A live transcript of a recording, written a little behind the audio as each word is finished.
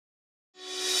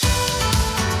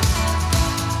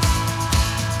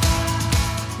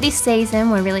This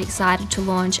season we're really excited to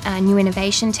launch a new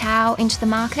innovation towel into the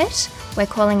market. We're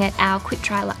calling it our Quick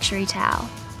Dry Luxury Towel.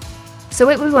 So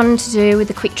what we wanted to do with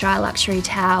the Quick Dry Luxury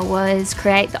Towel was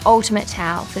create the ultimate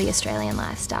towel for the Australian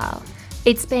lifestyle.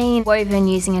 It's been woven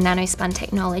using a nanospun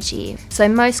technology. So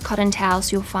most cotton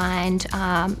towels you'll find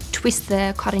twist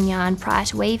the cotton yarn prior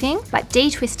to weaving, but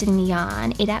detwisting the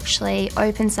yarn, it actually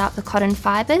opens up the cotton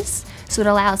fibres, so it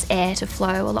allows air to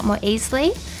flow a lot more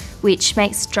easily, which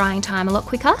makes drying time a lot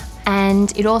quicker,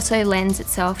 and it also lends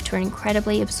itself to an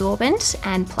incredibly absorbent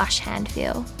and plush hand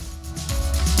feel.